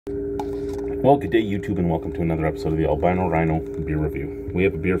Well, good day, YouTube, and welcome to another episode of the Albino Rhino beer review. We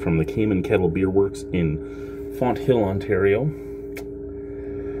have a beer from the Kame and Kettle Beer Works in Fonthill, Ontario.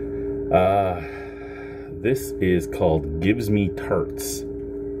 This is called Gives Me Tarts.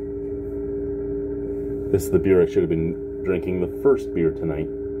 This is the beer I should have been drinking the first beer tonight.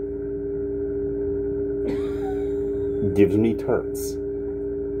 Gives me tarts.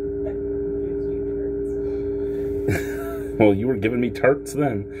 Well, you were giving me tarts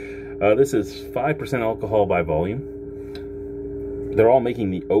then. This is 5% alcohol by volume. They're all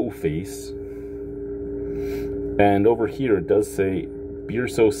making the O face. And over here it does say, beer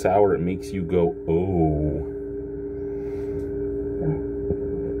so sour it makes you go, oh.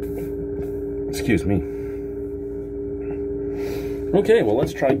 Excuse me. Okay, well,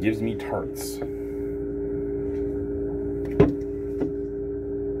 let's try Gives Me Tarts.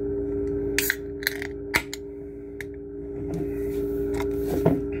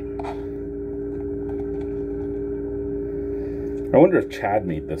 I wonder if Chad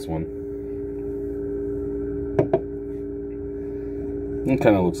made this one. It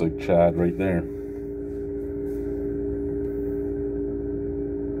kind of looks like Chad right there.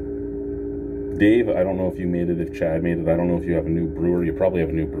 Dave, I don't know if you made it, if Chad made it. I don't know if you have a new brewer. You probably have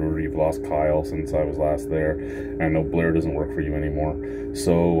a new brewer. You've lost Kyle since I was last there. And I know Blair doesn't work for you anymore.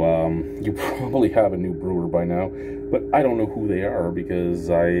 So you probably have a new brewer by now. But I don't know who they are because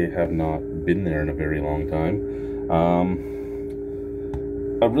I have not been there in a very long time.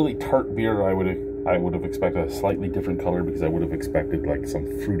 A really tart beer, I would have expected a slightly different color because I would have expected like some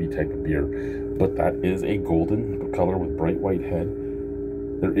fruity type of beer. But that is a golden color with bright white head.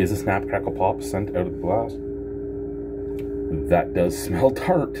 There is a snap, crackle, pop scent out of the glass. That does smell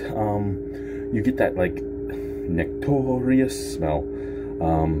tart. You get that like nectarious smell.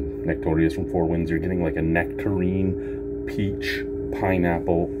 Nectarious from Four Winds. You're getting like a nectarine, peach,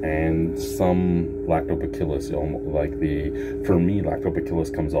 pineapple, and some lactobacillus. Like for me,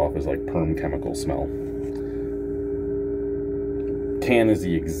 lactobacillus comes off as like perm chemical smell. Can is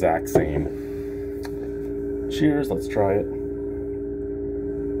the exact same. Cheers, let's try it.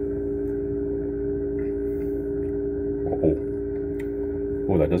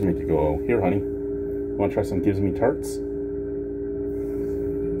 Oh, that does make you go, oh. Here, honey, you want to try some Gives Me Tarts?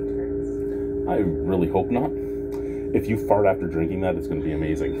 I really hope not. If you fart after drinking that, it's going to be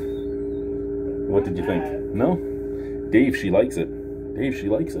amazing. What did you think? No? Dave, she likes it. Dave, she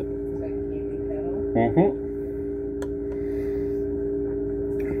likes it. Is that Kame and Kettle? Mm-hmm.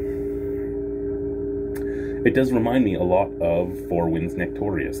 It does remind me a lot of Four Winds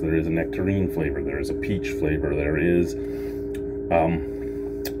Nectarious. There is a nectarine flavor. There is a peach flavor. There is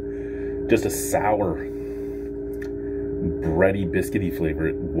just a sour, bready, biscuity flavor.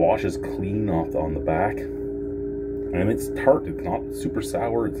 It washes clean off on the back. And it's tart. It's not super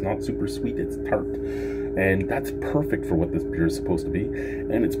sour. It's not super sweet. It's tart. And that's perfect for what this beer is supposed to be.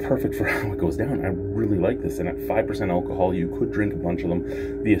 And it's perfect for how it goes down. I really like this. And at 5% alcohol, you could drink a bunch of them.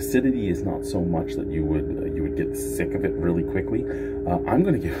 The acidity is not so much that you would get sick of it really quickly. I'm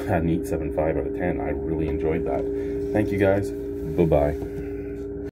going to give that an 8.75 out of 10. I really enjoyed that. Thank you, guys. Bye-bye.